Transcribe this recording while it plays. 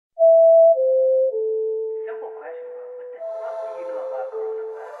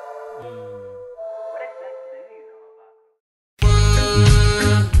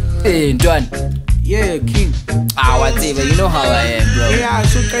Hey, Don. Yeah, King. Whatever, you know how I am, bro. Yeah,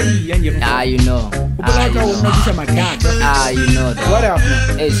 so can you? You know. You know That. What up,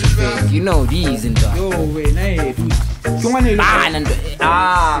 man? It's fake. You know these and that. Yo, wait,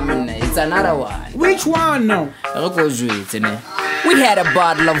 nah, man, it's another one. which one now? We had a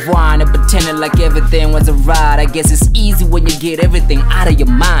bottle of wine and pretending like everything was a ride. I guess it's easy when you get everything out of your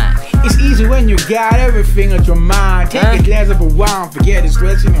mind. It's easy when you got everything on your mind. Take a glass of a wine, forget the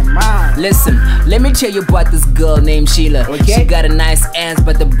stress in your mind. Listen, let me tell you about this girl named Sheila. Okay. She got a nice ass,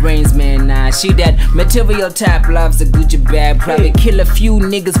 but the brains, man, nah. She that material type, loves a Gucci bag. Probably kill a few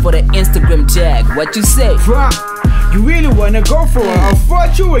niggas for the Instagram tag. What you say? Bruh, you really wanna go for it? I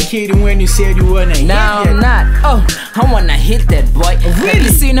thought you were kidding when you said you wanna hit No, that. I'm not. Oh, I wanna hit that boy. Really? Have you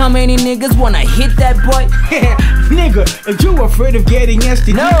seen how many niggas wanna hit that boy? Nigga, are you afraid of getting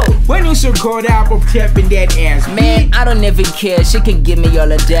nasty? No. When you so caught up of tapping that ass, Man, I don't even care. She can give me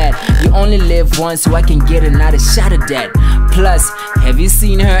all of that. You only live once, so I can get another shot of that. Plus, have you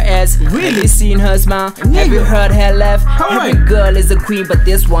seen her ass? Really? Have you seen her smile? Have you heard her laugh? Every girl is a queen, but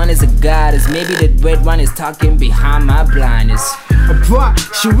this one is a goddess. Maybe the red one is talking behind my blindness. But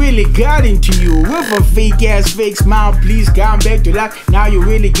she really got into you with a fake ass, fake smile. Please come back to life. Now you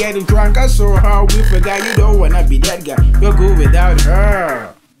really getting drunk. I saw her with a guy. You don't wanna be that guy. You'll go without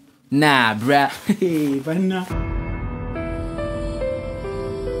her. Nah, bruh. Hey, but no.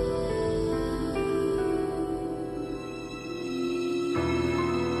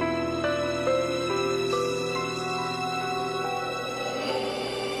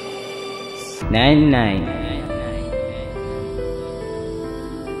 Nine.